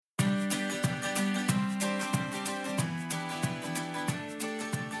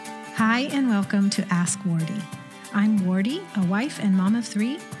Hi, and welcome to Ask Wardy. I'm Wardy, a wife and mom of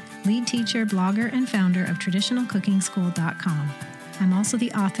three, lead teacher, blogger, and founder of TraditionalCookingSchool.com. I'm also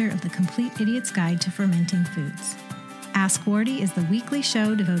the author of The Complete Idiot's Guide to Fermenting Foods. Ask Wardy is the weekly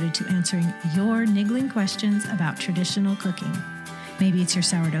show devoted to answering your niggling questions about traditional cooking. Maybe it's your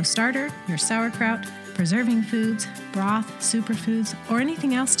sourdough starter, your sauerkraut, preserving foods, broth, superfoods, or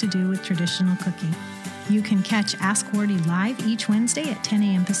anything else to do with traditional cooking. You can catch Ask Wardy live each Wednesday at 10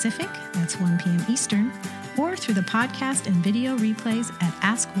 a.m. Pacific, that's 1 p.m. Eastern, or through the podcast and video replays at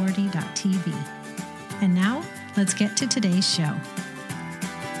askwardy.tv. And now, let's get to today's show.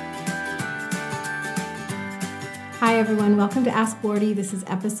 Hi, everyone. Welcome to Ask Wardy. This is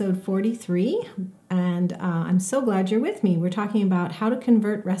episode 43, and I'm so glad you're with me. We're talking about how to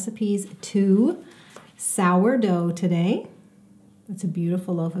convert recipes to sourdough today. That's a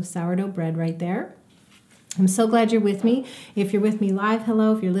beautiful loaf of sourdough bread right there. I'm so glad you're with me. If you're with me live,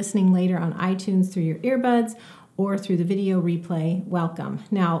 hello. If you're listening later on iTunes through your earbuds or through the video replay, welcome.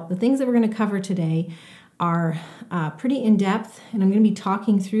 Now, the things that we're going to cover today are pretty in-depth, and I'm going to be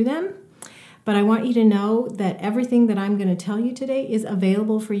talking through them. But I want you to know that everything that I'm going to tell you today is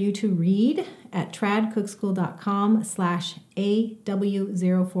available for you to read at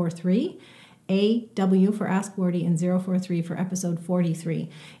tradcookschool.com/AW043. AW for Ask Wardy and 043 for episode 43.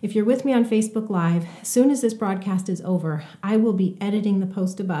 If you're with me on Facebook Live, as soon as this broadcast is over, I will be editing the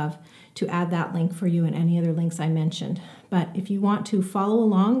post above to add that link for you and any other links I mentioned. But if you want to follow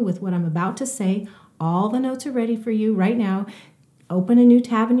along with what I'm about to say, all the notes are ready for you right now. Open a new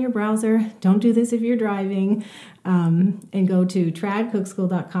tab in your browser. Don't do this if you're driving. And go to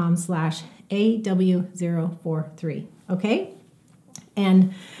tradcookschool.com/AW043. Okay?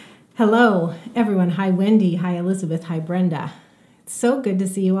 And hello, everyone. Hi, Wendy. Hi, Elizabeth. Hi, Brenda. It's so good to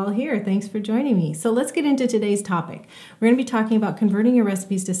see you all here. Thanks for joining me. So let's get into today's topic. We're going to be talking about converting your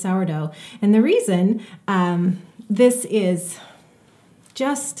recipes to sourdough. And the reason this is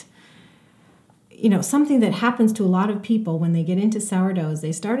just something that happens to a lot of people when they get into sourdoughs.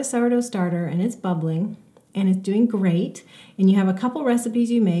 They start a sourdough starter and it's bubbling and it's doing great. And you have a couple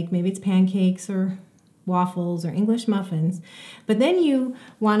recipes you make. Maybe it's pancakes or waffles or English muffins. But then you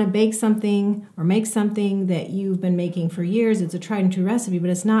want to bake something or make something that you've been making for years. It's a tried and true recipe,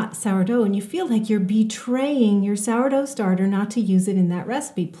 but it's not sourdough. And you feel like you're betraying your sourdough starter not to use it in that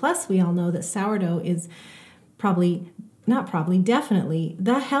recipe. Plus, we all know that sourdough is definitely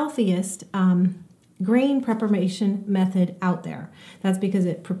the healthiest grain preparation method out there. That's because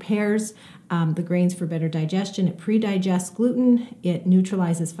it prepares the grains for better digestion. It pre-digests gluten. It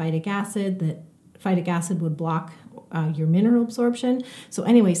neutralizes phytic acid. That phytic acid would block your mineral absorption. So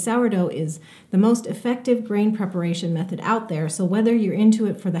anyway, sourdough is the most effective grain preparation method out there. So whether you're into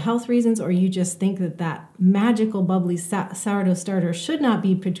it for the health reasons or you just think that magical bubbly sourdough starter should not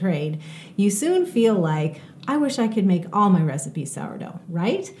be betrayed, you soon feel like, I wish I could make all my recipes sourdough,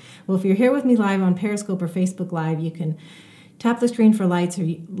 right? Well, if you're here with me live on Periscope or Facebook Live, you can tap the screen for likes.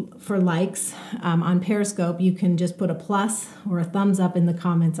 On Periscope, you can just put a plus or a thumbs up in the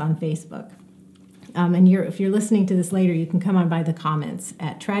comments on Facebook. And if you're listening to this later, you can come on by the comments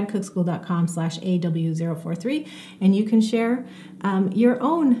at tradcookschool.com/AW043, and you can share your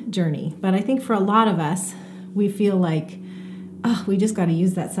own journey. But I think for a lot of us, we feel like, we just got to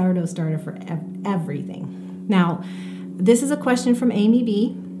use that sourdough starter for everything. Now, this is a question from Amy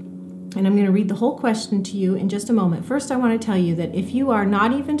B., and I'm going to read the whole question to you in just a moment. First, I want to tell you that if you are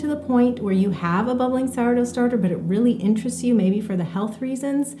not even to the point where you have a bubbling sourdough starter, but it really interests you, maybe for the health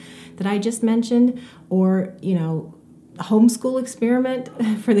reasons that I just mentioned, or, homeschool experiment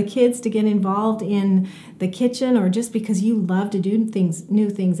for the kids to get involved in the kitchen, or just because you love to do new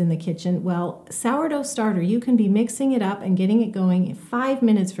things in the kitchen, well, sourdough starter, you can be mixing it up and getting it going in 5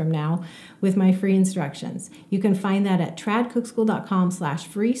 minutes from now with my free instructions. You can find that at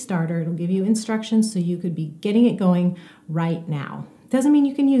tradcookschool.com/free starter. It'll give you instructions so you could be getting it going right now. Doesn't mean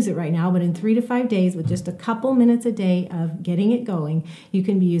you can use it right now, but in 3 to 5 days, with just a couple minutes a day of getting it going, you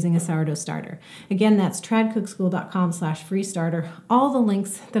can be using a sourdough starter. Again, that's tradcookschool.com/free starter. All the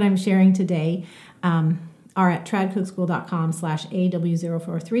links that I'm sharing today are at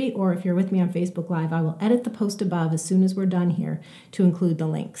tradcookschool.com/AW043, or if you're with me on Facebook Live, I will edit the post above as soon as we're done here to include the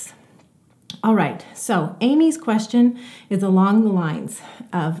links. All right, so Amy's question is along the lines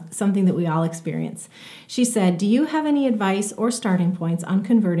of something that we all experience. She said, do you have any advice or starting points on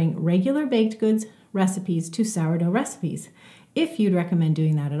converting regular baked goods recipes to sourdough recipes, if you'd recommend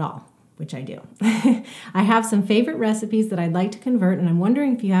doing that at all, which I do. I have some favorite recipes that I'd like to convert, and I'm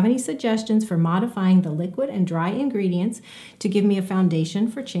wondering if you have any suggestions for modifying the liquid and dry ingredients to give me a foundation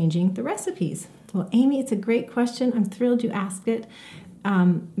for changing the recipes. Well, Amy, it's a great question. I'm thrilled you asked it.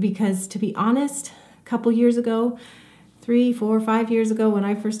 because to be honest, a couple years ago, 3, 4, 5 years ago, when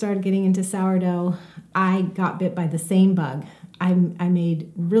I first started getting into sourdough, I got bit by the same bug. I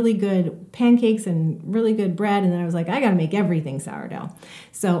made really good pancakes and really good bread, and then I was like, I got to make everything sourdough.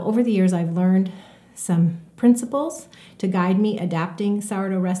 So over the years, I've learned some principles to guide me adapting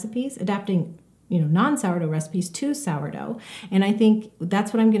sourdough recipes, adapting non-sourdough recipes to sourdough. And I think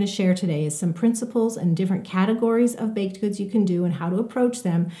that's what I'm going to share today is some principles and different categories of baked goods you can do and how to approach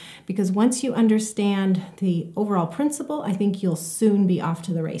them. Because once you understand the overall principle, I think you'll soon be off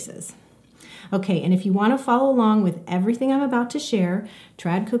to the races. Okay, and if you want to follow along with everything I'm about to share,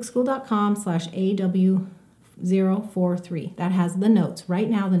 tradcookschool.com/AW043. That has the notes. Right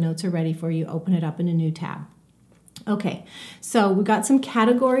now, the notes are ready for you. Open it up in a new tab. Okay, so we've got some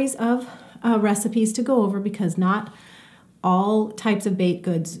categories of recipes to go over because not all types of baked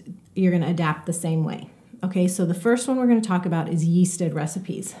goods you're going to adapt the same way. Okay, so the first one we're going to talk about is yeasted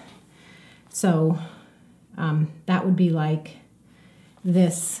recipes. So that would be like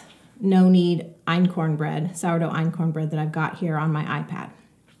this no-knead einkorn bread, sourdough einkorn bread that I've got here on my iPad.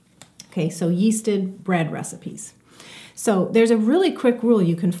 Okay, so yeasted bread recipes. So there's a really quick rule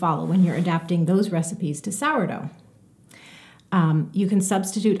you can follow when you're adapting those recipes to sourdough. You can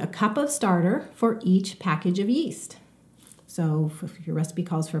substitute a cup of starter for each package of yeast. So if your recipe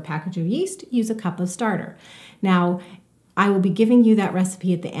calls for a package of yeast, use a cup of starter. Now, I will be giving you that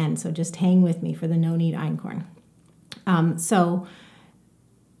recipe at the end, so just hang with me for the no-knead einkorn. So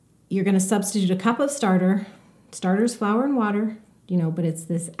you're going to substitute a cup of starter. Starter's flour and water, but it's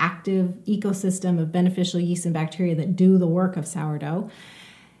this active ecosystem of beneficial yeast and bacteria that do the work of sourdough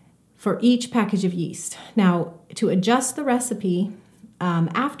for each package of yeast. Now, to adjust the recipe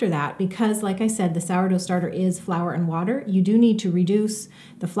after that, because like I said, the sourdough starter is flour and water, you do need to reduce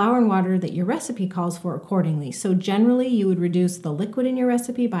the flour and water that your recipe calls for accordingly. So generally, you would reduce the liquid in your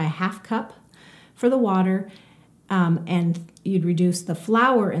recipe by a half cup for the water, and you'd reduce the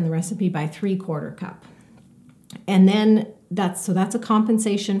flour in the recipe by 3/4 cup. And then that's a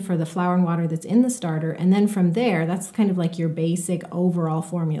compensation for the flour and water that's in the starter. And then from there, that's kind of like your basic overall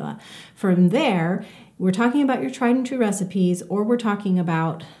formula. From there, we're talking about your tried and true recipes, or we're talking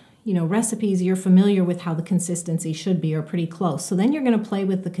about, recipes you're familiar with how the consistency should be or pretty close. So then you're going to play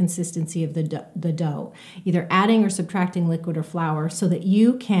with the consistency of the dough, either adding or subtracting liquid or flour so that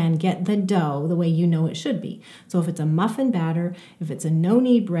you can get the dough the way you know it should be. So if it's a muffin batter, if it's a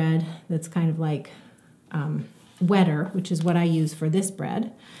no-knead bread that's kind of like wetter, which is what I use for this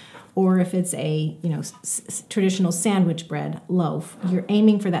bread, or if it's a traditional sandwich bread loaf, you're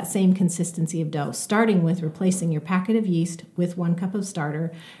aiming for that same consistency of dough, starting with replacing your packet of yeast with 1 cup of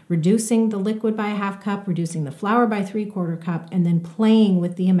starter, reducing the liquid by a half cup, reducing the flour by 3/4 cup, and then playing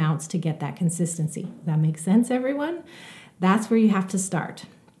with the amounts to get that consistency. Does that make sense, everyone? That's where you have to start.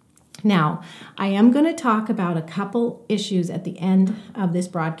 Now, I am going to talk about a couple issues at the end of this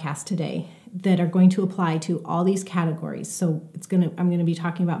broadcast today that are going to apply to all these categories. So I'm going to be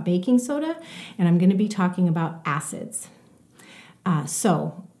talking about baking soda, and I'm going to be talking about acids.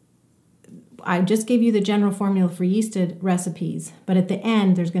 So I just gave you the general formula for yeasted recipes, but at the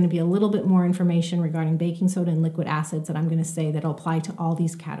end, there's going to be a little bit more information regarding baking soda and liquid acids that I'm going to say that'll apply to all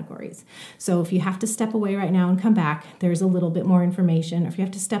these categories. So if you have to step away right now and come back, there's a little bit more information. If you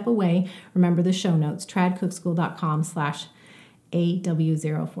have to step away, remember the show notes,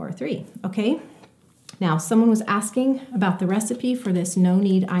 tradcookschool.com/AW043. Okay? Now, someone was asking about the recipe for this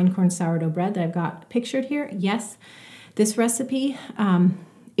no-knead einkorn sourdough bread that I've got pictured here. Yes, this recipe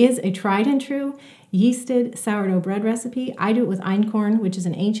is a tried and true yeasted sourdough bread recipe. I do it with einkorn, which is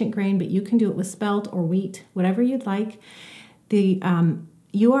an ancient grain, but you can do it with spelt or wheat, whatever you'd like. The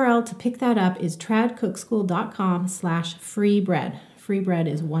URL to pick that up is tradcookschool.com/freebread. Free bread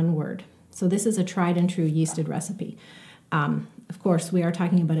is one word. So this is a tried and true yeasted recipe. Of course, we are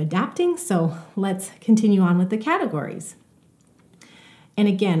talking about adapting, so let's continue on with the categories. And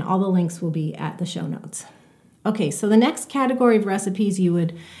again, all the links will be at the show notes. Okay, so the next category of recipes you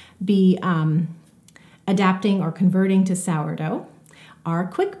would be adapting or converting to sourdough are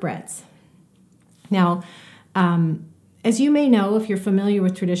quick breads. Now, as you may know, if you're familiar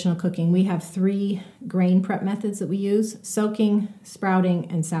with traditional cooking, we have 3 grain prep methods that we use: soaking, sprouting,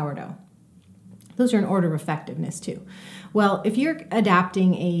 and sourdough. Those are in order of effectiveness too. Well, if you're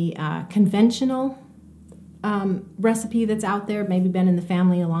adapting a conventional recipe that's out there, maybe been in the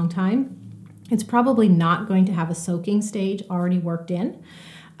family a long time, it's probably not going to have a soaking stage already worked in.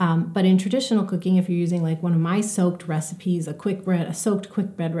 But in traditional cooking, if you're using like one of my soaked recipes, a soaked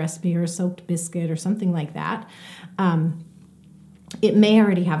quick bread recipe or a soaked biscuit or something like that, it may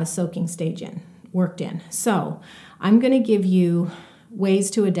already have a soaking stage worked in. So I'm going to give you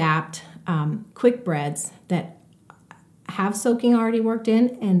ways to adapt quick breads that have soaking already worked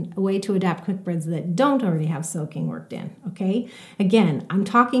in, and a way to adapt quick breads that don't already have soaking worked in, okay? Again, I'm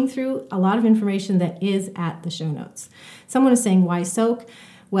talking through a lot of information that is at the show notes. Someone is saying, why soak?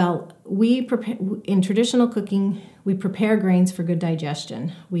 Well, in traditional cooking, we prepare grains for good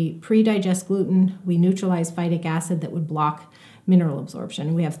digestion. We pre-digest gluten. We neutralize phytic acid that would block mineral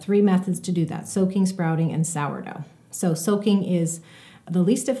absorption. We have 3 methods to do that: soaking, sprouting, and sourdough. So soaking is the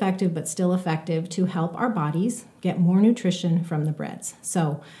least effective but still effective to help our bodies get more nutrition from the breads.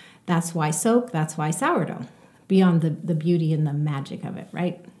 So that's why soak, that's why sourdough, beyond the beauty and the magic of it,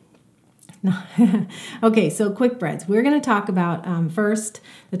 right? Okay, so quick breads. We're going to talk about first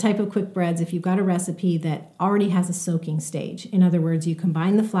the type of quick breads if you've got a recipe that already has a soaking stage. In other words, you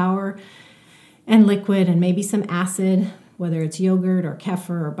combine the flour and liquid and maybe some acid, whether it's yogurt or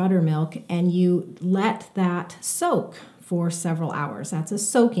kefir or buttermilk, and you let that soak for several hours. That's a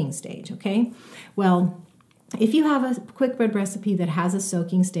soaking stage, okay? Well, if you have a quick bread recipe that has a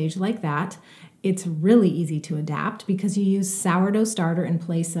soaking stage like that, it's really easy to adapt because you use sourdough starter in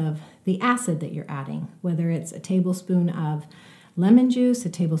place of the acid that you're adding, whether it's a tablespoon of lemon juice, a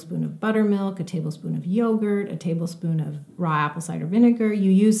tablespoon of buttermilk, a tablespoon of yogurt, a tablespoon of raw apple cider vinegar.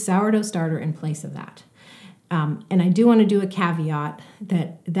 You use sourdough starter in place of that. And I do want to do a caveat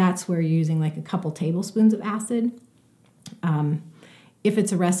that's where you're using like a couple tablespoons of acid. If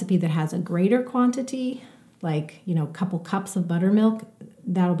it's a recipe that has a greater quantity, like, a couple cups of buttermilk,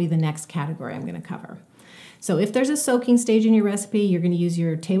 that'll be the next category I'm going to cover. So if there's a soaking stage in your recipe, you're going to use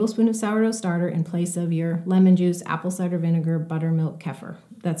your tablespoon of sourdough starter in place of your lemon juice, apple cider vinegar, buttermilk, kefir.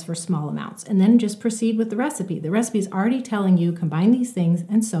 That's for small amounts. And then just proceed with the recipe. The recipe is already telling you combine these things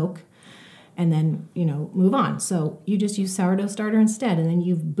and soak, and then, move on. So you just use sourdough starter instead, and then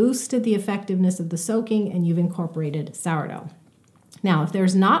you've boosted the effectiveness of the soaking and you've incorporated sourdough. Now, if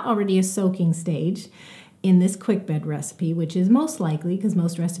there's not already a soaking stage in this quick bread recipe, which is most likely because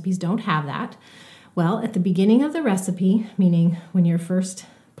most recipes don't have that, well, at the beginning of the recipe, meaning when you're first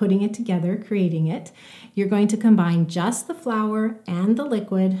putting it together, creating it, you're going to combine just the flour and the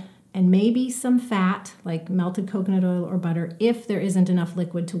liquid and maybe some fat, like melted coconut oil or butter, if there isn't enough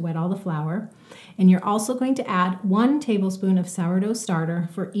liquid to wet all the flour. And you're also going to add 1 tablespoon of sourdough starter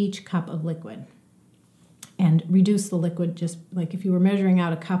for each cup of liquid. And reduce the liquid, just like if you were measuring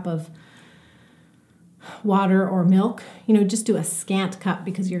out a cup of water or milk, just do a scant cup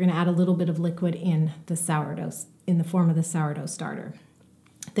because you're going to add a little bit of liquid in the sourdough, in the form of the sourdough starter.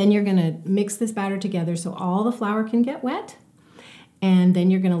 Then you're going to mix this batter together so all the flour can get wet. And then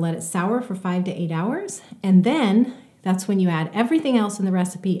you're going to let it sour for 5 to 8 hours. And then that's when you add everything else in the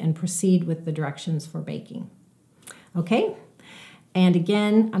recipe and proceed with the directions for baking. Okay? And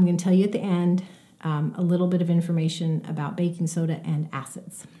again, I'm going to tell you at the end a little bit of information about baking soda and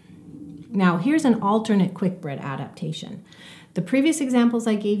acids. Now, here's an alternate quick bread adaptation. The previous examples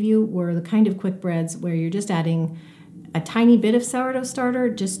I gave you were the kind of quick breads where you're just adding a tiny bit of sourdough starter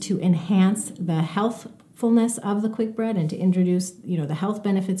just to enhance the healthfulness of the quick bread and to introduce, the health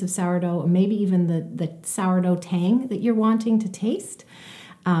benefits of sourdough, or maybe even the sourdough tang that you're wanting to taste.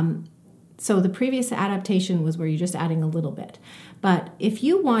 So the previous adaptation was where you're just adding a little bit. But if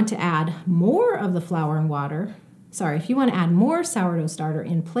you want to add more of the flour and water, if you want to add more sourdough starter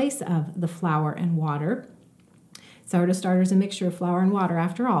in place of the flour and water, sourdough starter is a mixture of flour and water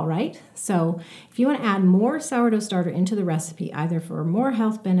after all, right? So if you want to add more sourdough starter into the recipe, either for more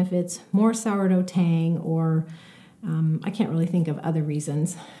health benefits, more sourdough tang, or I can't really think of other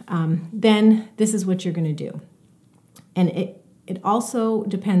reasons, then this is what you're going to do. And it also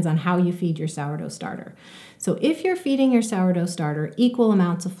depends on how you feed your sourdough starter. So if you're feeding your sourdough starter equal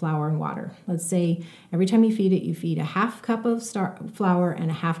amounts of flour and water, let's say every time you feed it, you feed a half cup of flour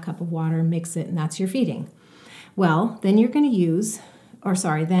and a half cup of water, mix it, and that's your feeding. Well, then you're going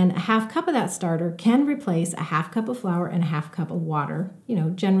to then a half cup of that starter can replace a half cup of flour and a half cup of water,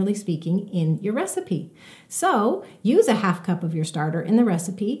 generally speaking, in your recipe. So use a half cup of your starter in the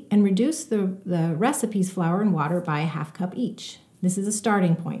recipe and reduce the recipe's flour and water by a half cup each. This is a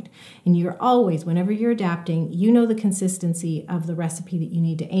starting point. And you're always, whenever you're adapting, the consistency of the recipe that you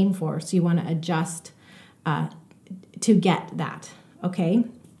need to aim for. So you want to adjust to get that, okay?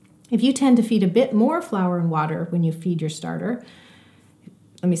 If you tend to feed a bit more flour and water when you feed your starter,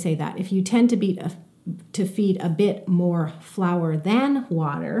 let me say that. If you tend to feed a bit more flour than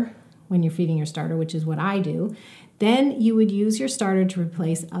water when you're feeding your starter, which is what I do, then you would use your starter to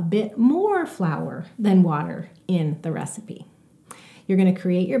replace a bit more flour than water in the recipe. You're going to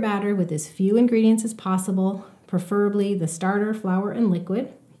create your batter with as few ingredients as possible, preferably the starter, flour, and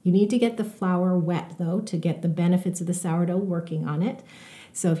liquid. You need to get the flour wet, though, to get the benefits of the sourdough working on it.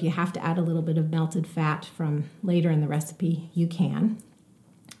 So if you have to add a little bit of melted fat from later in the recipe, you can.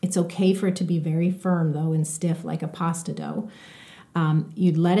 It's okay for it to be very firm, though, and stiff like a pasta dough.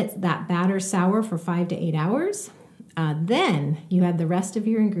 You'd let that batter sour for 5 to 8 hours. Then you add the rest of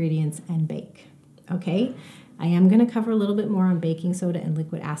your ingredients and bake. Okay? I am going to cover a little bit more on baking soda and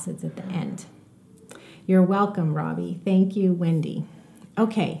liquid acids at the end. You're welcome, Robbie. Thank you, Wendy.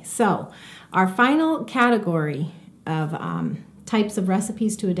 Okay, so our final category of types of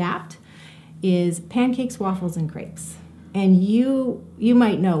recipes to adapt is pancakes, waffles, and crepes. And you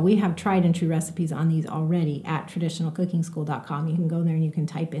might know we have tried and true recipes on these already at traditionalcookingschool.com. You can go there and you can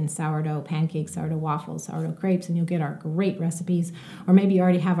type in sourdough pancakes, sourdough waffles, sourdough crepes, and you'll get our great recipes. Or maybe you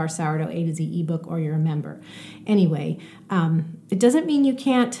already have our sourdough A to Z ebook or you're a member. Anyway, it doesn't mean you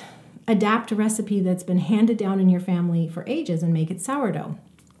can't adapt a recipe that's been handed down in your family for ages and make it sourdough.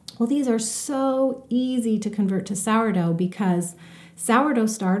 Well, these are so easy to convert to sourdough because sourdough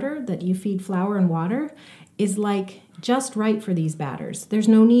starter that you feed flour and water is like just right for these batters. There's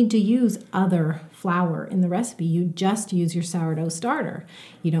no need to use other flour in the recipe. You just use your sourdough starter.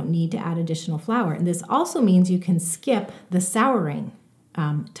 You don't need to add additional flour. And this also means you can skip the souring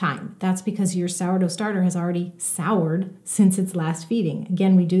time. That's because your sourdough starter has already soured since its last feeding.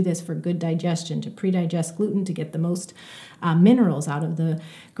 Again, we do this for good digestion, to pre-digest gluten, to get the most minerals out of the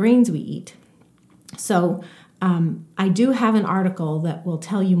grains we eat. So I do have an article that will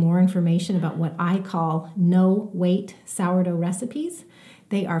tell you more information about what I call no-weight sourdough recipes.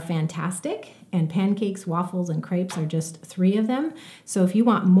 They are fantastic, and pancakes, waffles, and crepes are just 3 of them. So if you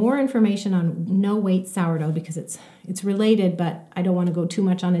want more information on no-weight sourdough, because it's related, but I don't want to go too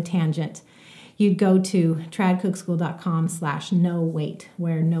much on a tangent, you'd go to tradcookschool.com/no-weight,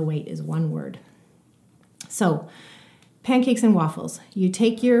 where no weight is one word. So pancakes and waffles. You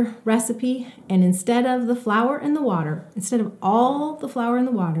take your recipe, and instead of the flour and the water, instead of all the flour and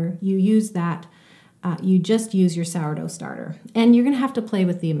the water, you just use your sourdough starter. And you're going to have to play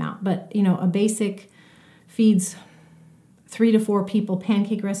with the amount. But, a basic feeds 3 to 4 people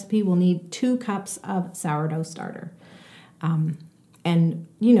pancake recipe will need 2 cups of sourdough starter. And,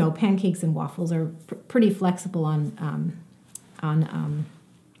 pancakes and waffles are pretty flexible on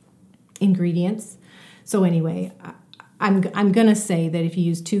ingredients. So anyway, I'm going to say that if you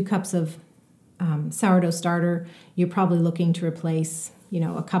use 2 cups of sourdough starter, you're probably looking to replace,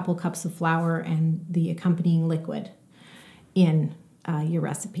 a couple cups of flour and the accompanying liquid in your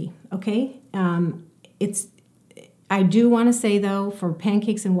recipe. Okay? I do want to say, though, for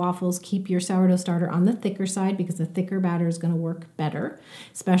pancakes and waffles, keep your sourdough starter on the thicker side because the thicker batter is going to work better,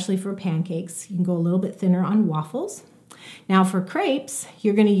 especially for pancakes. You can go a little bit thinner on waffles. Now for crepes,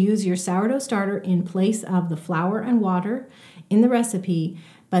 you're going to use your sourdough starter in place of the flour and water in the recipe,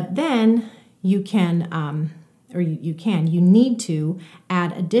 but then you need to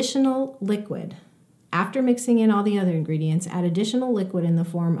add additional liquid. After mixing in all the other ingredients, add additional liquid in the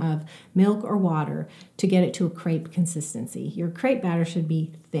form of milk or water to get it to a crepe consistency. Your crepe batter should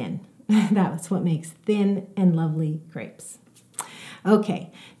be thin. That's what makes thin and lovely crepes. Okay,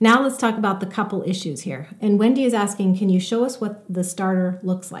 now let's talk about the couple issues here. And Wendy is asking, can you show us what the starter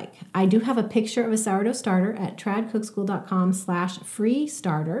looks like? I do have a picture of a sourdough starter at tradcookschool.com/free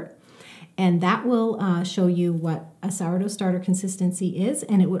starter. And that will show you what a sourdough starter consistency is.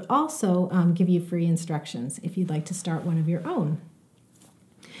 And it would also give you free instructions if you'd like to start one of your own.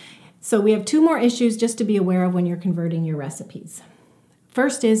 So we have 2 more issues just to be aware of when you're converting your recipes.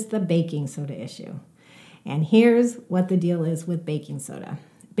 First is the baking soda issue. And here's what the deal is with baking soda.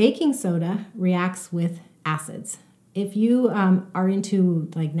 Baking soda reacts with acids. If you are into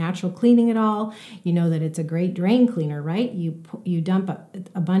like natural cleaning at all, you know that it's a great drain cleaner, right? You dump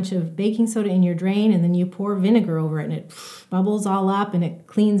a bunch of baking soda in your drain and then you pour vinegar over it and it bubbles all up and it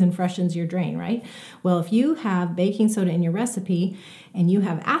cleans and freshens your drain, right? Well, if you have baking soda in your recipe and you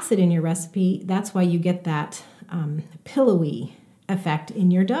have acid in your recipe, that's why you get that pillowy effect in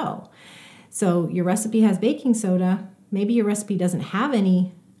your dough. So your recipe has baking soda, maybe your recipe doesn't have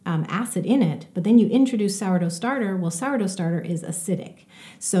any acid in it, but then you introduce sourdough starter. Well, sourdough starter is acidic.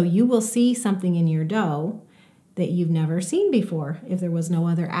 So you will see something in your dough that you've never seen before if there was no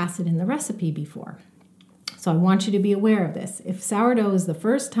other acid in the recipe before. So I want you to be aware of this. If sourdough is the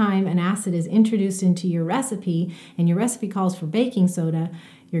first time an acid is introduced into your recipe and your recipe calls for baking soda,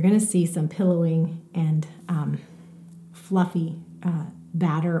 you're going to see some pillowing and fluffy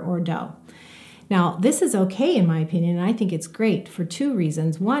batter or dough. Now, this is okay in my opinion, and I think it's great for 2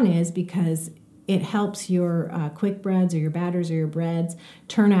 reasons. One is because it helps your quick breads or your batters or your breads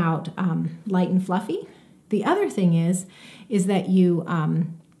turn out light and fluffy. The other thing is that you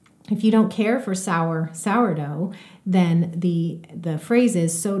If you don't care for sourdough, then the phrase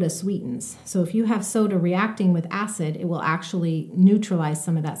is soda sweetens. So if you have soda reacting with acid, it will actually neutralize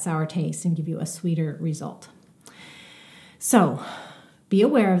some of that sour taste and give you a sweeter result. So be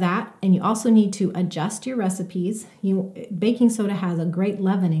aware of that, and you also need to adjust your recipes. Baking soda has a great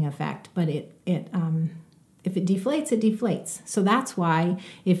leavening effect, but if it deflates, it deflates. So that's why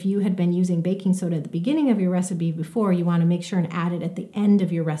if you had been using baking soda at the beginning of your recipe before, you want to make sure and add it at the end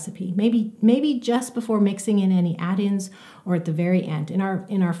of your recipe. Maybe just before mixing in any add-ins or at the very end. In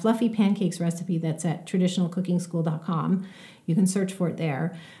our fluffy pancakes recipe that's at traditionalcookingschool.com, you can search for it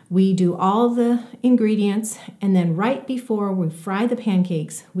there. We do all the ingredients, and then right before we fry the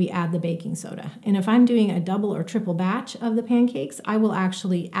pancakes, we add the baking soda. And if I'm doing a double or triple batch of the pancakes, I will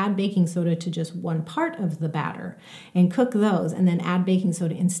actually add baking soda to just one part of the batter and cook those, and then add baking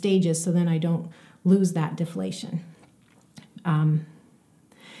soda in stages so then I don't lose that deflation.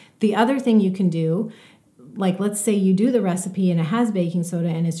 The other thing you can do, like let's say you do the recipe and it has baking soda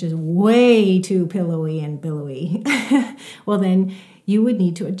and it's just way too pillowy and billowy, well then you would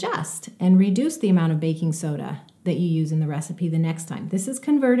need to adjust and reduce the amount of baking soda that you use in the recipe the next time. This is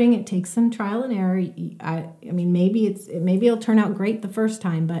converting. It takes some trial and error. I mean, maybe it'll turn out great the first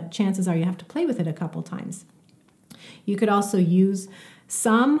time, but chances are you have to play with it a couple times. You could also use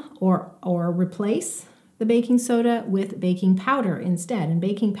some or replace the baking soda with baking powder instead, and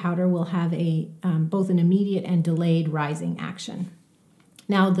baking powder will have both an immediate and delayed rising action.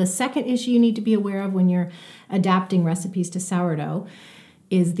 Now, the second issue you need to be aware of when you're adapting recipes to sourdough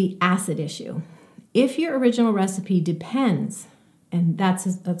is the acid issue. If your original recipe depends, and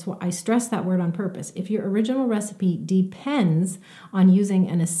that's why I stress that word on purpose, if your original recipe depends on using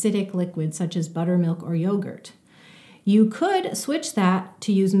an acidic liquid such as buttermilk or yogurt, you could switch that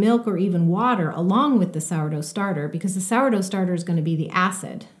to use milk or even water along with the sourdough starter, because the sourdough starter is going to be the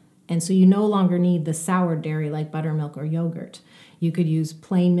acid, and so you no longer need the sour dairy like buttermilk or yogurt. You could use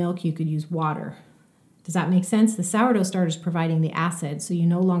plain milk, you could use water. Does that make sense? The sourdough starter is providing the acid, so you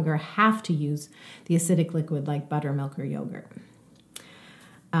no longer have to use the acidic liquid like buttermilk or yogurt.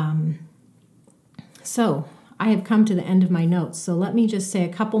 So I have come to the end of my notes, so let me just say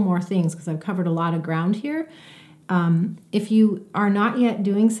a couple more things because I've covered a lot of ground here. If you are not yet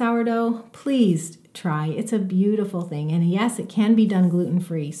doing sourdough, please try. It's a beautiful thing, and yes, it can be done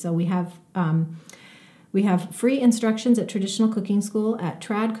gluten-free. So we have free instructions at Traditional Cooking School at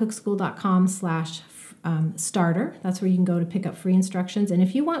tradcookschool.com/starter. That's where you can go to pick up free instructions. And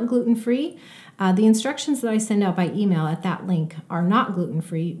if you want gluten-free, the instructions that I send out by email at that link are not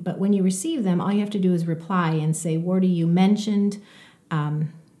gluten-free, but when you receive them, all you have to do is reply and say, Wardy, you mentioned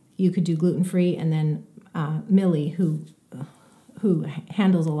you could do gluten-free, and then Millie, who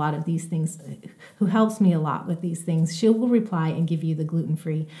handles a lot of these things, who helps me a lot with these things, she will reply and give you the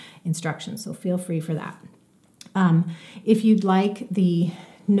gluten-free instructions. So feel free for that. If you'd like the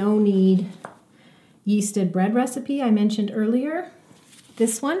no-knead yeasted bread recipe I mentioned earlier,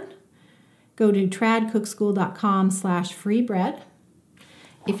 this one, go to tradcookschool.com/free bread.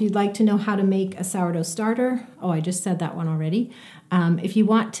 If you'd like to know how to make a sourdough starter, I just said that one already. If you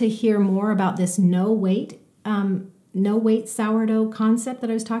want to hear more about this no weight sourdough concept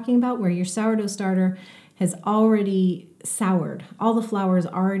that I was talking about, where your sourdough starter has already soured, all the flour has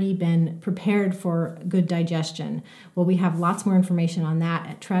already been prepared for good digestion. Well, we have lots more information on that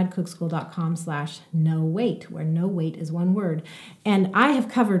at tradcookschool.com/no-weight, where no weight is one word. And I have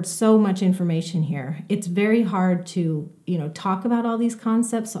covered so much information here. It's very hard to, talk about all these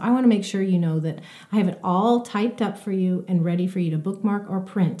concepts. So I want to make sure you know that I have it all typed up for you and ready for you to bookmark or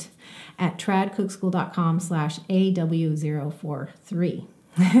print at tradcookschool.com/AW043.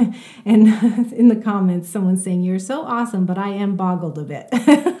 And in the comments, someone's saying, you're so awesome, but I am boggled a bit.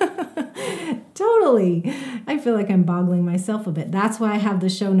 Totally. I feel like I'm boggling myself a bit. That's why I have the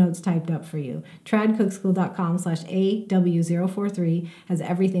show notes typed up for you. tradcookschool.com/AW043 has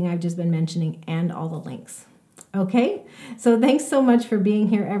everything I've just been mentioning and all the links. Okay, so thanks so much for being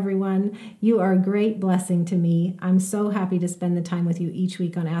here, everyone. You are a great blessing to me. I'm so happy to spend the time with you each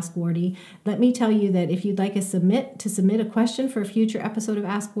week on Ask Wardy. Let me tell you that if you'd like to submit a question for a future episode of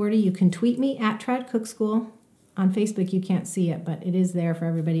Ask Wardy, you can tweet me at TradCookSchool. On Facebook, you can't see it, but it is there for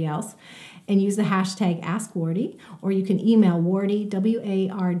everybody else. And use the hashtag AskWardy, or you can email Wardy,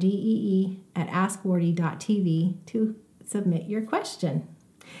 WARDEE, at askwardy.tv to submit your question.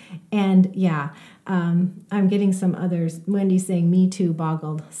 And I'm getting some others. Wendy's saying, me too,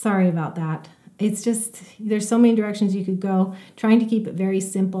 boggled. Sorry about that. It's just, there's so many directions you could go, trying to keep it very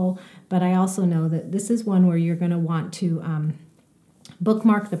simple. But I also know that this is one where you're going to want to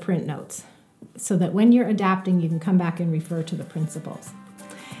bookmark the print notes so that when you're adapting, you can come back and refer to the principles.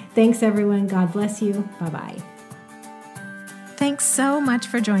 Thanks, everyone. God bless you. Bye-bye. Thanks so much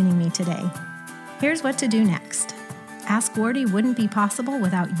for joining me today. Here's what to do next. Ask Wardee wouldn't be possible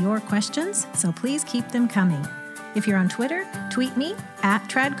without your questions, so please keep them coming. If you're on Twitter, tweet me at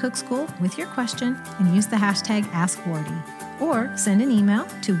Trad Cook School with your question and use the hashtag AskWardee, or send an email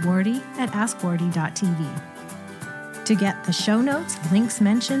to wardee@askwardee.tv. To get the show notes, links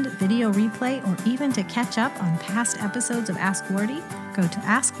mentioned, video replay, or even to catch up on past episodes of Ask Wardee, go to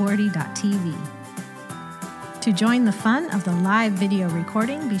askwardee.tv. To join the fun of the live video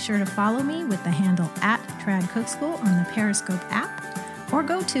recording, be sure to follow me with the handle @Trad Cook School on the Periscope app, or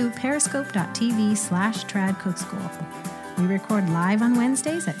go to periscope.tv/TradCookSchool. We record live on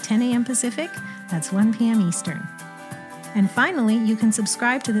Wednesdays at 10 a.m. Pacific, that's 1 p.m. Eastern. And finally, you can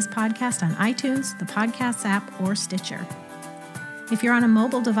subscribe to this podcast on iTunes, the Podcasts app, or Stitcher. If you're on a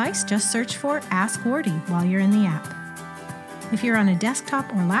mobile device, just search for Ask Wardee while you're in the app. If you're on a desktop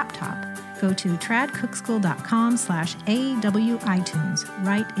or laptop, go to tradcookschool.com/AWiTunes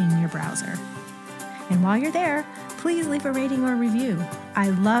right in your browser. And while you're there, please leave a rating or review.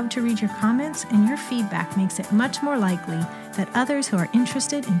 I love to read your comments, and your feedback makes it much more likely that others who are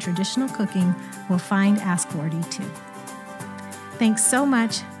interested in traditional cooking will find Ask Wardee too. Thanks so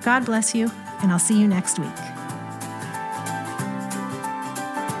much, God bless you, and I'll see you next week.